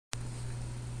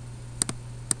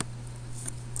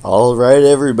All right,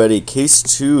 everybody. Case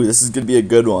 2. This is going to be a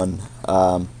good one.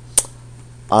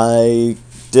 I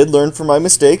did learn from my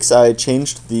mistakes. I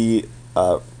changed the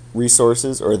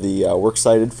resources or the works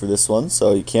cited for this one,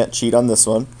 so you can't cheat on this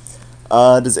one.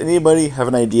 Does anybody have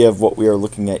an idea of what we are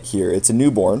looking at here? It's a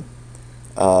newborn.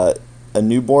 A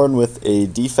newborn with a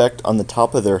defect on the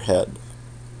top of their head.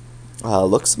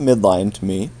 Looks midline to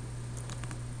me.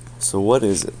 So what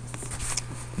is it?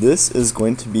 This is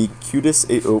going to be Cutis.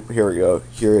 Oh, here we go.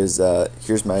 Here's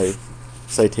my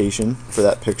citation for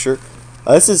that picture.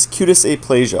 This is Cutis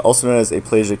Aplasia, also known as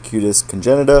Aplasia Cutis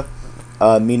Congenita,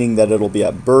 meaning that it'll be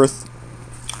at birth.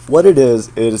 What it is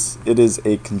it is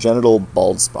a congenital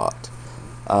bald spot,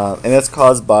 and that's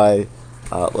caused by.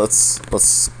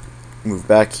 Let's move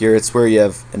back here. It's where you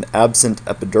have an absent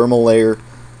epidermal layer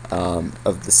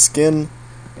of the skin,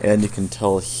 and you can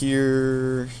tell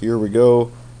here. Here we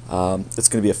go. It's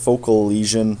going to be a focal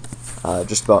lesion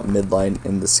just about midline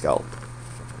in the scalp.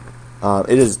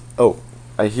 It is,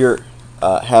 I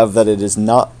have that it is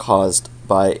not caused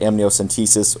by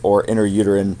amniocentesis or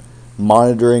intrauterine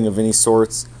monitoring of any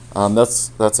sorts.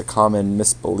 That's a common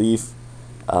misbelief.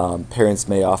 Parents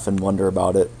may often wonder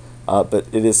about it, but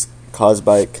it is caused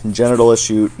by a congenital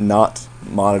issue, not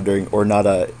monitoring or not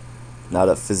a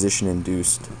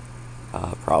physician-induced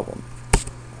problem.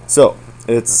 So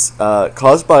it's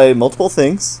caused by multiple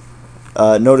things.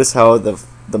 Notice how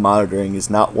the monitoring is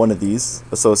not one of these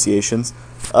associations.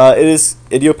 It is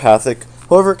idiopathic.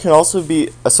 However, it can also be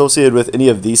associated with any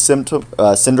of these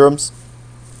syndromes.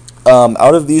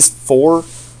 Out of these four,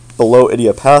 below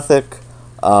idiopathic,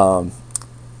 kind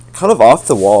of off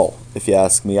the wall, if you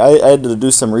ask me. I had to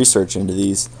do some research into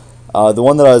these. The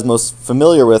one that I was most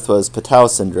familiar with was Patau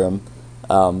Syndrome.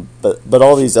 But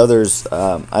all these others,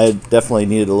 I definitely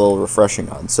needed a little refreshing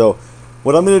on. So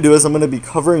what I'm going to do is I'm going to be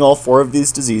covering all four of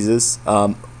these diseases.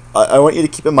 I want you to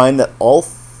keep in mind that all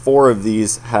four of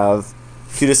these have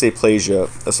Cutis Aplasia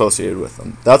associated with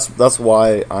them. That's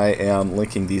why I am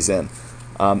linking these in.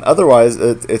 Otherwise,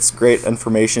 it's great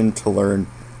information to learn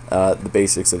the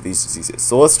basics of these diseases.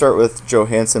 So let's start with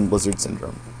johanson-blizzard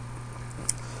syndrome.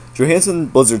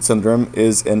 Johanson-blizzard syndrome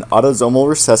is an autosomal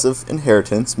recessive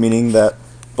inheritance, meaning that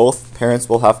both parents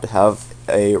will have to have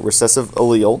a recessive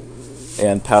allele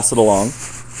and pass it along.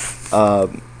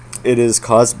 It is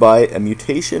caused by a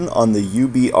mutation on the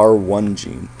UBR1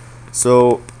 gene.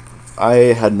 So I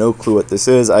had no clue what this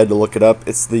is. I had to look it up.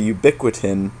 It's the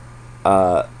ubiquitin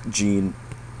gene,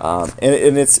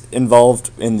 and it's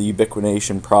involved in the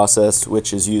ubiquitination process,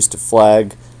 which is used to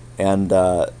flag and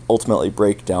ultimately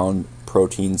break down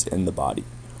proteins in the body.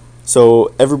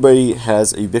 So everybody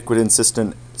has a ubiquitin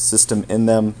system in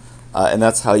them, and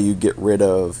that's how you get rid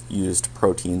of used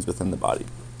proteins within the body.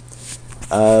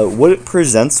 What it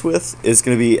presents with is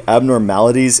going to be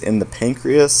abnormalities in the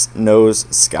pancreas, nose,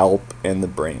 scalp, and the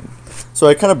brain. So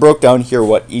I kind of broke down here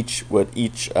what each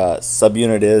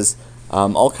subunit is.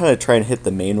 I'll kind of try and hit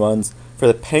the main ones. For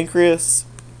the pancreas,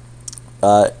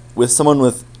 with someone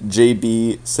with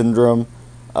JB syndrome,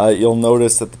 you'll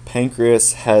notice that the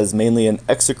pancreas has mainly an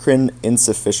exocrine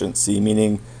insufficiency,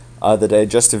 meaning the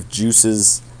digestive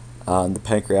juices, the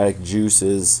pancreatic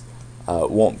juices,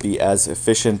 won't be as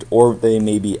efficient, or they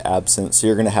may be absent, so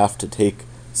you're going to have to take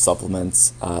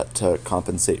supplements to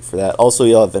compensate for that. Also,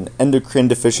 you'll have an endocrine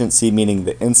deficiency, meaning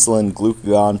the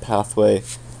insulin-glucagon pathway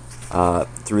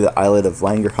through the islet of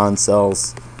Langerhans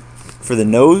cells. For the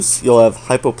nose, you'll have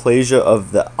hypoplasia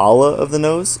of the ala of the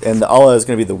nose, and the ala is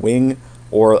going to be the wing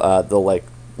or the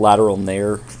lateral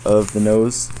nair of the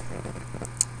nose.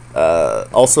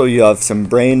 Also, you have some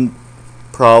brain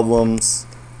problems,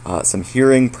 some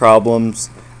hearing problems,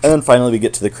 and then finally we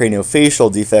get to the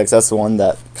craniofacial defects. That's the one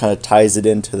that kind of ties it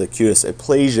into the Cutis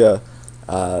Aplasia,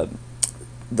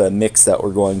 the mix that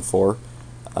we're going for.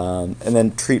 And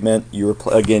then treatment, you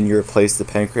replace the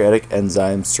pancreatic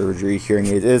enzyme, surgery, hearing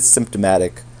aid. It's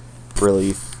symptomatic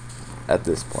relief at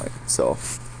this point. So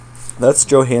that's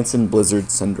Johanson-Blizzard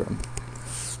syndrome.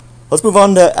 Let's move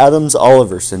on to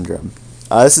Adams-Olver syndrome.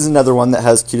 This is another one that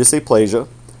has Cutis Aplasia,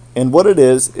 and what it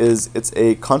is it's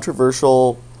a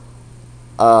controversial.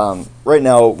 Right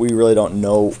now, we really don't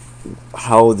know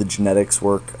how the genetics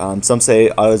work. Some say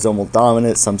autosomal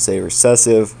dominant, some say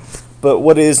recessive, but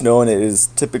what is known is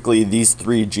typically these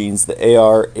three genes: the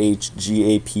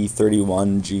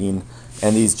ARHGAP31 gene,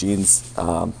 and these genes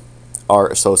are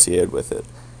associated with it.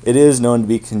 It is known to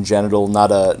be congenital,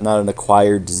 not an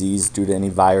acquired disease due to any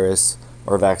virus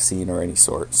or vaccine or any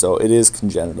sort. So it is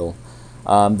congenital.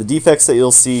 The defects that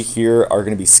you'll see here are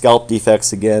going to be scalp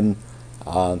defects again.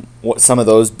 Some of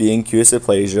those being Cutis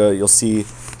Aplasia. You'll see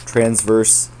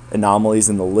transverse anomalies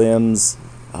in the limbs,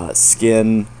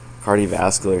 skin,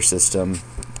 cardiovascular system.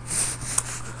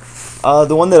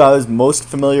 The one that I was most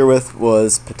familiar with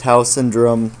was Patau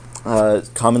Syndrome,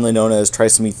 commonly known as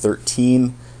trisomy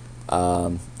 13.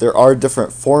 There are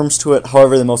different forms to it.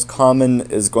 However, the most common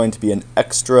is going to be an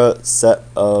extra set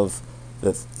of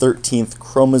the 13th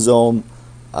chromosome,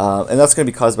 and that's going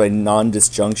to be caused by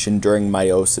non-disjunction during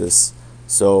meiosis.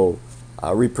 So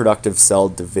reproductive cell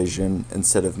division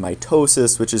instead of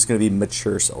mitosis, which is going to be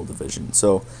mature cell division.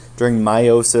 So during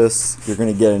meiosis, you're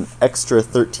going to get an extra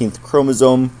 13th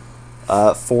chromosome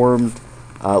formed,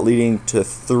 leading to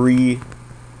 3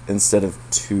 instead of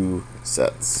 2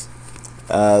 sets.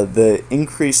 The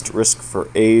increased risk for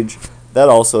age, that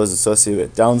also is associated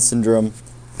with Down syndrome.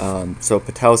 So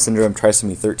Patau syndrome,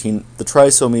 trisomy 13, the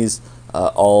trisomies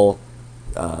all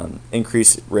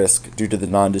increase risk due to the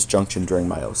non-disjunction during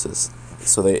meiosis.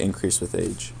 So they increase with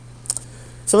age.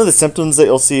 Some of the symptoms that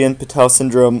you'll see in Patau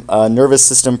syndrome, nervous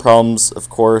system problems, of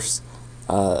course,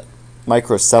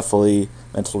 microcephaly,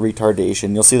 mental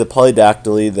retardation. You'll see the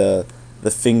polydactyly,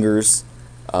 the fingers,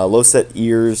 low set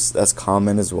ears, that's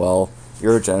common as well,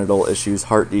 urogenital issues,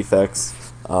 heart defects,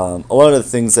 a lot of the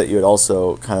things that you would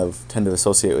also kind of tend to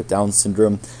associate with Down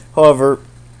syndrome. However,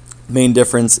 main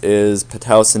difference is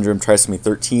Patau syndrome trisomy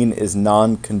 13 is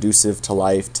non-conducive to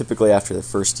life, typically after the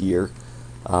first year,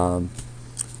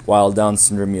 while Down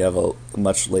syndrome you have a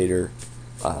much later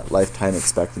lifetime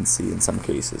expectancy in some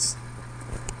cases.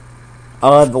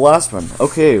 The last one,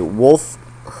 okay,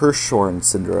 Wolff-Hirschhorn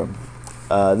syndrome.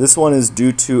 This one is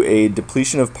due to a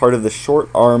depletion of part of the short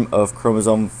arm of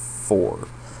chromosome 4.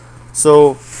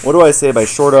 So what do I say by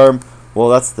short arm? Well,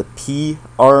 that's the P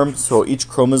arm, so each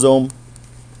chromosome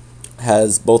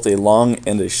has both a long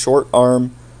and a short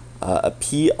arm. A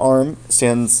P arm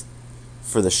stands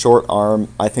for the short arm.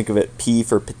 I think of it P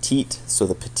for petite, so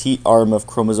the petite arm of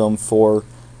chromosome 4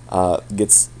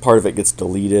 part of it gets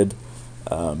deleted,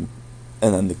 and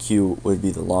then the Q would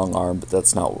be the long arm, but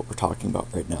that's not what we're talking about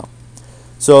right now.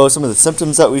 So some of the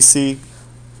symptoms that we see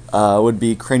would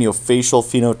be craniofacial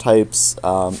phenotypes,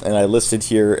 and I listed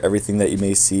here everything that you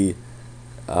may see.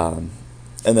 And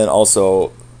then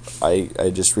also,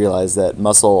 I just realized that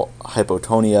muscle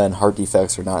hypotonia and heart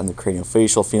defects are not in the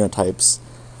craniofacial phenotypes,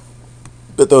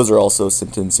 but those are also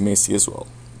symptoms you may see as well.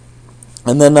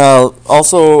 And then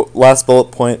also, last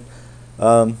bullet point,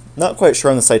 not quite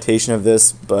sure on the citation of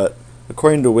this, but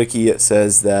according to Wiki, it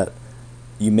says that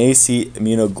you may see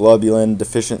immunoglobulin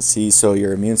deficiency, so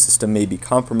your immune system may be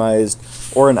compromised,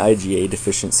 or an IgA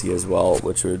deficiency as well,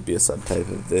 which would be a subtype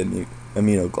of the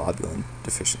immunoglobulin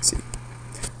deficiency.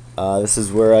 This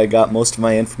is where I got most of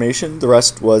my information. The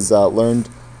rest was learned,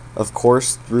 of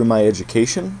course, through my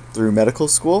education, through medical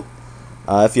school.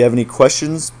 If you have any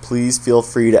questions, please feel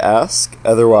free to ask.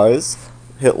 Otherwise,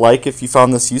 hit like if you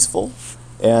found this useful,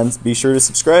 and be sure to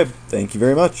subscribe. Thank you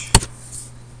very much.